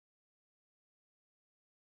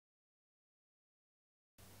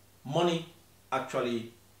money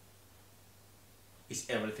actually is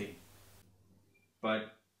everything.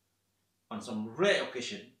 But on some rare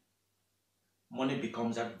occasion, money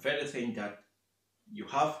becomes that very thing that you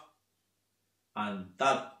have, and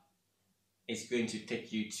that is going to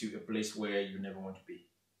take you to a place where you never want to be.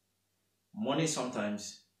 Money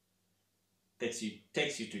sometimes takes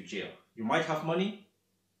you to jail. You might have money,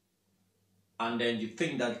 and then you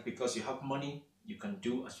think that because you have money, you can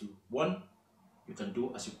do as you want, you can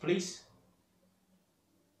do as you please,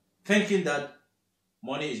 thinking that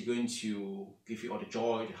money is going to give you all the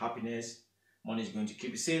joy, the happiness, money is going to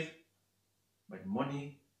keep you safe, but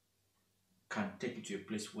money can take you to a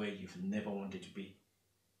place where you've never wanted to be.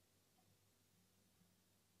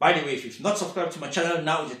 By the way, if you've not subscribed to my channel,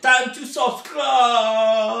 now is the time to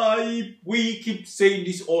subscribe. We keep saying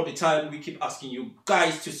this all the time. We keep asking you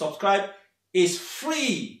guys to subscribe. It's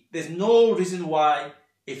free. There's no reason why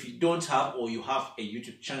if you don't have or you have a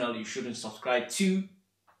YouTube channel, you shouldn't subscribe to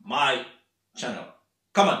my channel.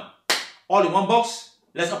 Come on. All in one box.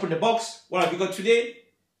 Let's open the box. What have we got today?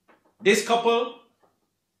 This couple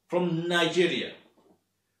from Nigeria.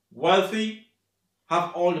 Wealthy,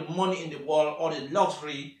 have all the money in the world, all the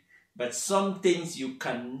luxury, but some things you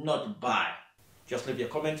cannot buy. Just leave your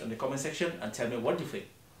comment on the comment section and tell me what you think.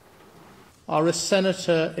 Are a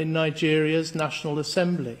senator in Nigeria's National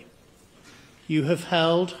Assembly. You have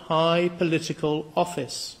held high political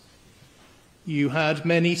office. You had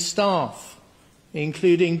many staff,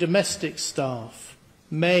 including domestic staff,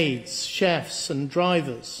 maids, chefs and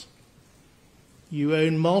drivers. You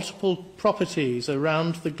own multiple properties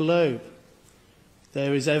around the globe.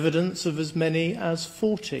 There is evidence of as many as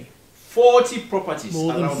 40. 40 properties.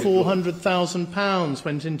 More than £400,000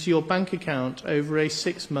 went into your bank account over a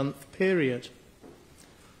 6-month period.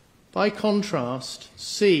 By contrast,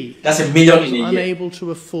 C That's $1 million in a year. Unable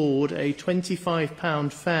to afford a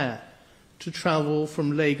 £25 fare to travel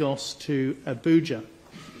from Lagos to Abuja.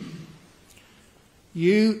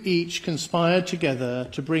 You each conspired together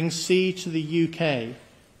to bring C to the UK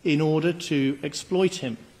in order to exploit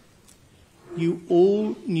him. You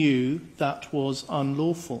all knew that was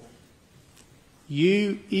unlawful.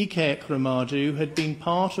 You, Ike Ekramadu, had been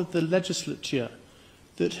part of the legislature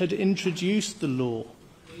that had introduced the law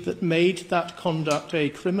that made that conduct a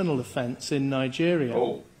criminal offence in Nigeria.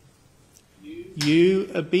 Oh. You,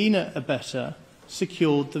 Abina Abeta,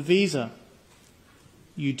 secured the visa.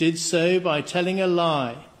 You did so by telling a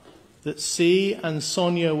lie that C and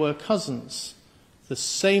Sonia were cousins, the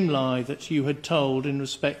same lie that you had told in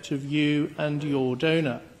respect of you and your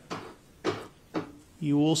donor.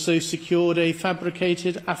 You also secured a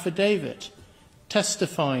fabricated affidavit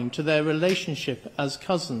testifying to their relationship as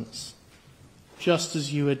cousins, just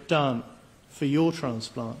as you had done for your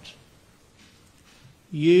transplant.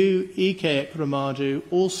 You, Ike Ekramadu,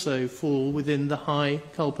 also fall within the high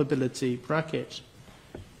culpability bracket.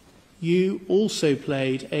 You also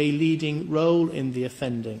played a leading role in the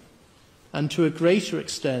offending, and to a greater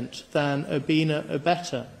extent than Abina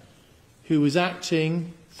Abeta, who was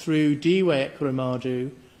acting through Diwe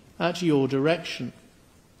Ekramadu at your direction.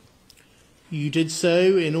 You did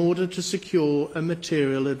so in order to secure a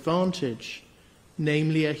material advantage,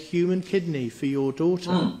 namely a human kidney for your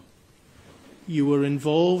daughter. You were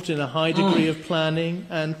involved in a high degree of planning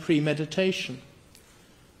and premeditation.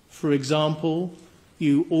 For example,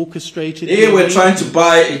 you orchestrated... They were trying to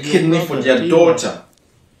buy a kidney for their daughter.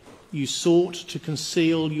 You sought to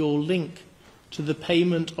conceal your link to the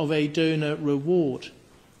payment of a donor reward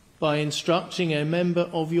by instructing a member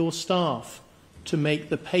of your staff to make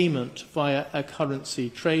the payment via a currency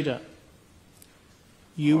trader.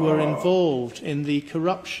 You were involved in the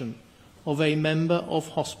corruption of a member of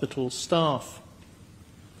hospital staff.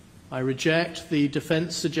 I reject the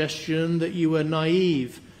defence suggestion that you were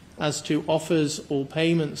naive as to offers or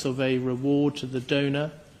payments of a reward to the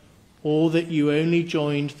donor, or that you only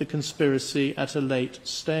joined the conspiracy at a late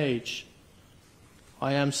stage.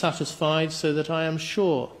 I am satisfied so that I am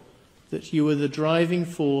sure that you were the driving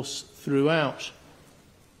force throughout.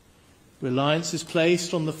 Reliance is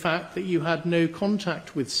placed on the fact that you had no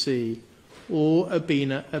contact with C or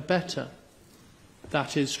Abina Abeta.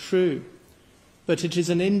 That is true, but it is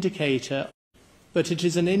an indicator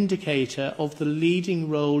of the leading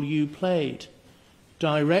role you played,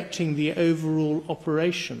 directing the overall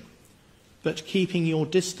operation, but keeping your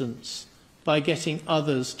distance by getting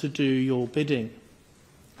others to do your bidding.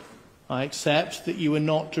 I accept that you were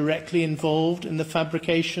not directly involved in the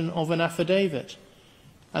fabrication of an affidavit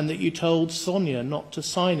and that you told Sonia not to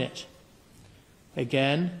sign it.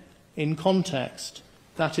 Again, in context,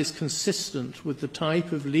 that is consistent with the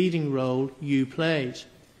type of leading role you played.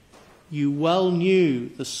 you well knew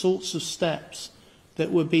the sorts of steps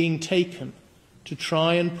that were being taken to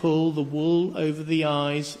try and pull the wool over the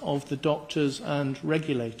eyes of the doctors and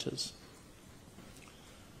regulators.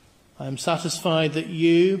 I am satisfied that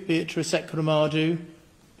you, Beatrice Ekramadu,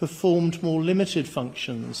 performed more limited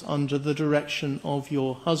functions under the direction of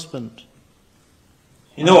your husband.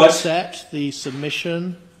 You know what? Accept the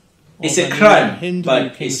submission. It's a crime,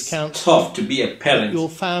 but it's tough to be a parent. Your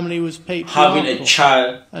family was patriarchal, having a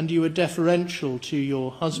child, and you were deferential to your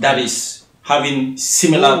husband. That is having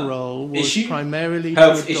similar issue,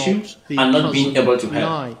 health issue, and not being able to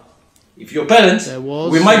help. If you're parents,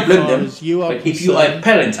 we might blame them, but if you are a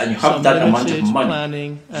parent and you have that amount of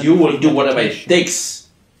money, you will do whatever it takes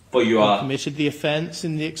for your committed the offence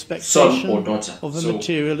in the expectation son or daughter of a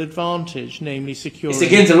material advantage, namely securing it's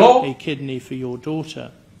against the law, a kidney for your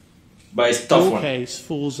daughter. But it's tough. Your case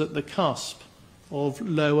falls at the cusp of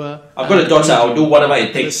lower. I've got a daughter. I'll do whatever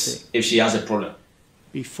it takes if she has a problem.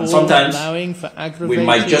 Before and sometimes we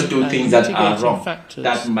might just do things that are wrong,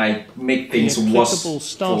 that might make things worse for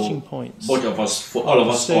both of us, for all of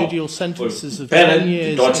us, for the parent,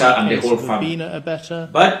 the daughter, and the whole family.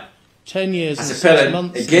 But 10 years as a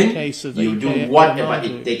parent, again, you do whatever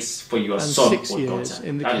it takes for your son or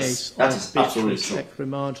daughter. That is absolutely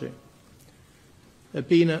true.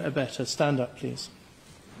 Abina Abeta, stand up, please.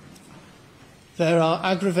 There are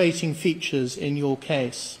aggravating features in your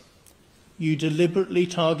case. You deliberately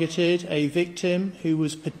targeted a victim who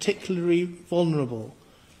was particularly vulnerable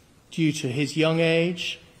due to his young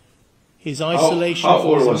age, his isolation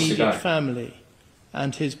from his immediate family,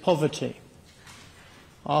 and his poverty.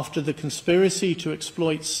 After the conspiracy to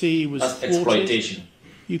exploit C was thwarted,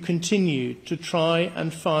 you continued to try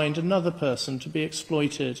and find another person to be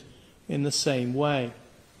exploited in the same way.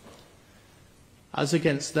 As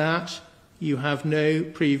against that, you have no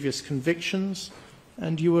previous convictions,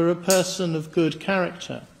 and you are a person of good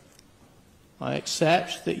character. I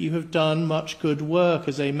accept that you have done much good work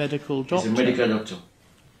as a medical doctor. He's a medical doctor.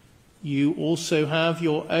 You also have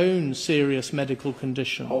your own serious medical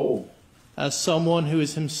condition. As someone who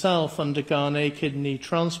has himself undergone a kidney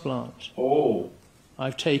transplant.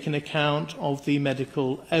 I've taken account of the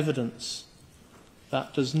medical evidence.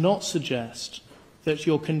 That does not suggest that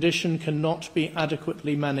your condition cannot be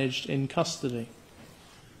adequately managed in custody.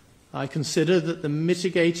 I consider that the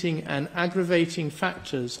mitigating and aggravating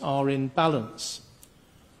factors are in balance.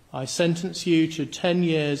 I sentence you to 10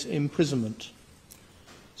 years imprisonment,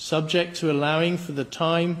 subject to allowing for the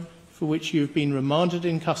time for which you have been remanded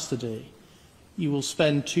in custody. You will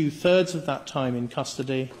spend 2/3 of that time in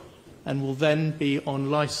custody and will then be on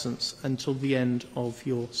licence until the end of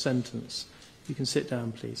your sentence. You can sit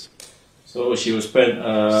down, please. So she will spend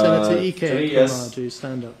Senator Ike 3 years. Kamadu,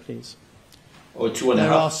 stand up, please. Or 2.5.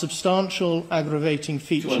 There are substantial aggravating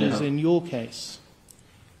features in your case.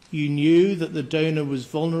 You knew that the donor was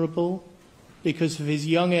vulnerable because of his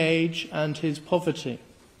young age and his poverty.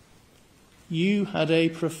 You had a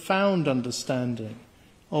profound understanding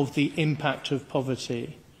of the impact of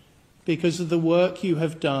poverty because of the work you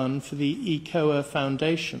have done for the ECOA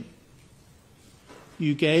Foundation.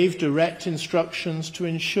 You gave direct instructions to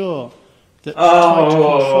ensure that tight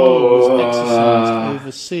control was exercised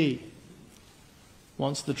over C.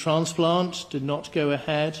 Once the transplant did not go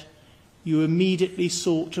ahead, you immediately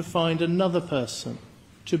sought to find another person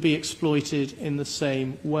to be exploited in the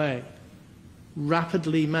same way,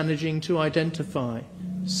 rapidly managing to identify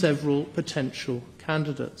several potential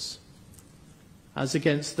candidates. As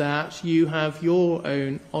against that, you have your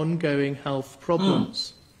own ongoing health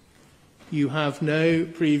problems. You have no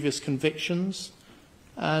previous convictions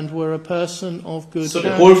and were a person of good character. So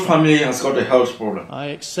the whole family has got a health problem. I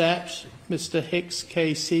accept Mr. Hicks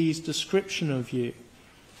KC's description of you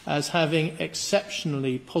as having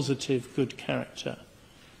exceptionally positive good character,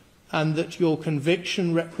 and that your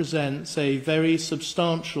conviction represents a very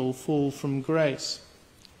substantial fall from grace.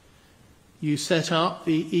 You set up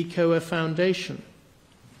the ECOA Foundation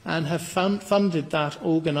and have funded that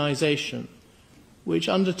organisation, which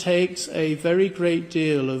undertakes a very great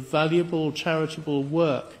deal of valuable charitable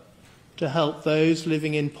work to help those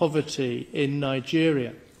living in poverty in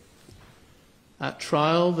Nigeria. At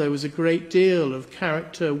trial, there was a great deal of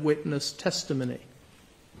character witness testimony,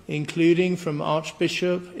 including from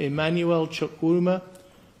Archbishop Emmanuel Chukwuma,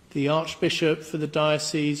 the Archbishop for the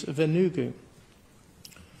Diocese of Enugu.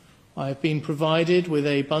 I have been provided with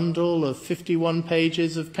a bundle of 51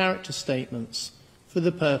 pages of character statements for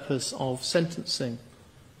the purpose of sentencing.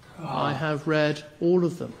 I have read all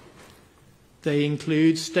of them. They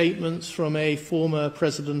include statements from a former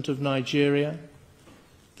president of Nigeria,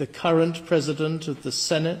 the current president of the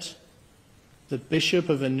Senate, the Bishop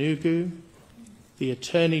of Enugu, the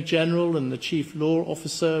Attorney General and the Chief Law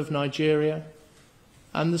Officer of Nigeria,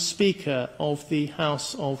 and the Speaker of the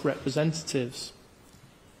House of Representatives.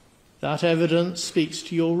 That evidence speaks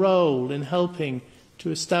to your role in helping to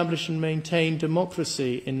establish and maintain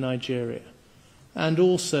democracy in Nigeria, and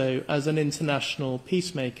also as an international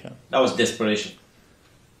peacemaker. That was desperation.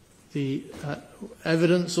 The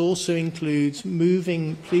evidence also includes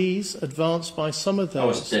moving pleas advanced by some of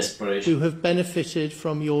those who have benefited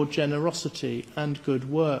from your generosity and good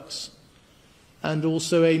works, and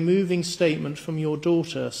also a moving statement from your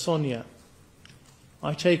daughter, Sonia.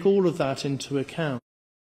 I take all of that into account.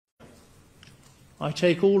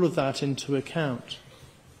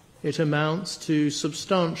 It amounts to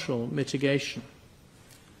substantial mitigation.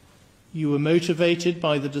 You were motivated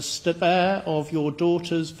by the despair of your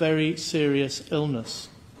daughter's very serious illness.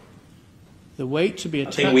 The weight to be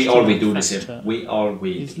attached to that factor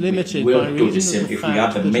is limited by reason of the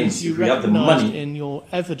fact that as you recognized in your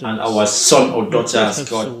evidence, and our son or daughter has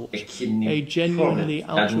got a kidney a genuinely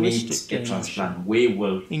problem that needs altruistic a transplant,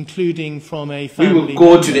 donation, including from a we family will go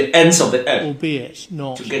member, to the ends of the earth, albeit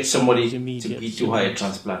not to get somebody to immediate do her a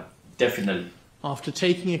transplant. Definitely. After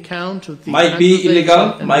taking account of the Might be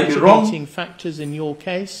illegal, and might be wrong. mitigating factors in your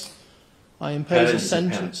case, I impose a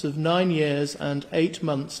sentence of 9 years and 8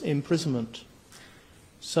 months imprisonment.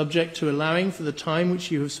 Subject to allowing for the time which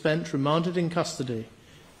you have spent remanded in custody,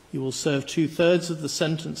 you will serve 2/3 of the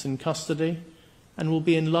sentence in custody and will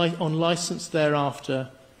be on licence thereafter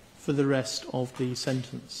for the rest of the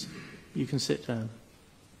sentence. You can sit down.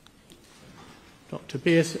 Dr.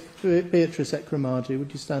 Beatrice Ekramadu,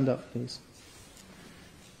 would you stand up, please?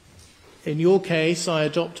 In your case, I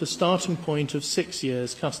adopt a starting point of 6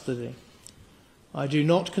 years custody. I do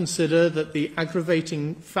not consider that the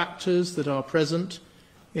aggravating factors that are present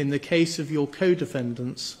in the case of your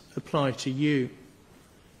co-defendants apply to you.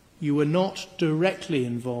 You were not directly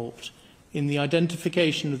involved in the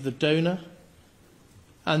identification of the donor,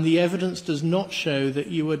 and the evidence does not show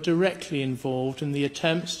that you were directly involved in the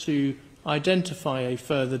attempts to identify a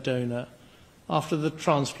further donor after the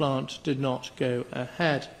transplant did not go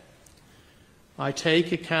ahead. I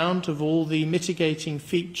take account of all the mitigating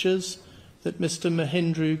features that Mr.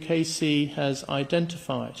 Mahindru KC has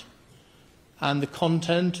identified and the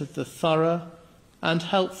content of the thorough and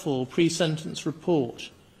helpful pre-sentence report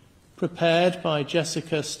prepared by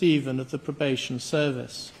Jessica Stephen of the Probation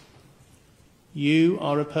Service. You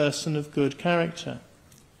are a person of good character.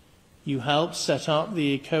 You helped set up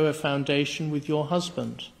the ECOA Foundation with your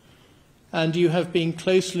husband, and you have been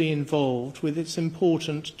closely involved with its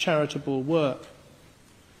important charitable work.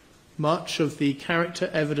 Much of the character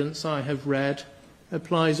evidence I have read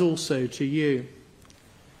applies also to you.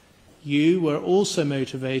 You were also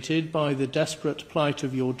motivated by the desperate plight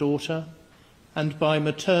of your daughter and by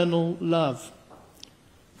maternal love.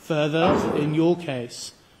 Further, in your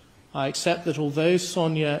case, I accept that although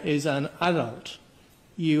Sonia is an adult,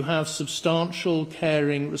 you have substantial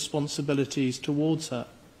caring responsibilities towards her.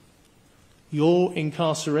 Your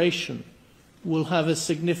incarceration will have a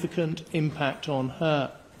significant impact on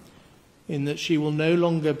her, in that she will no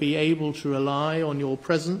longer be able to rely on your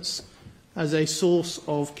presence as a source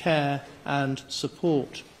of care and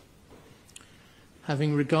support.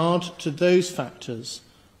 Having regard to those factors,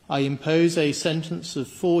 I impose a sentence of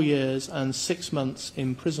 4 years and 6 months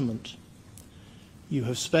imprisonment. You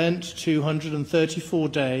have spent 234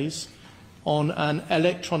 days on an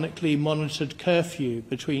electronically monitored curfew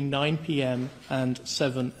between 9 p.m. and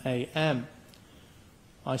 7 a.m.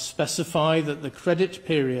 I specify that the credit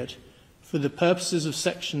period for the purposes of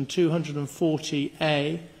Section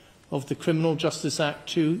 240A of the Criminal Justice Act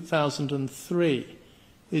 2003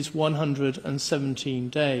 is 117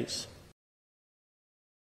 days.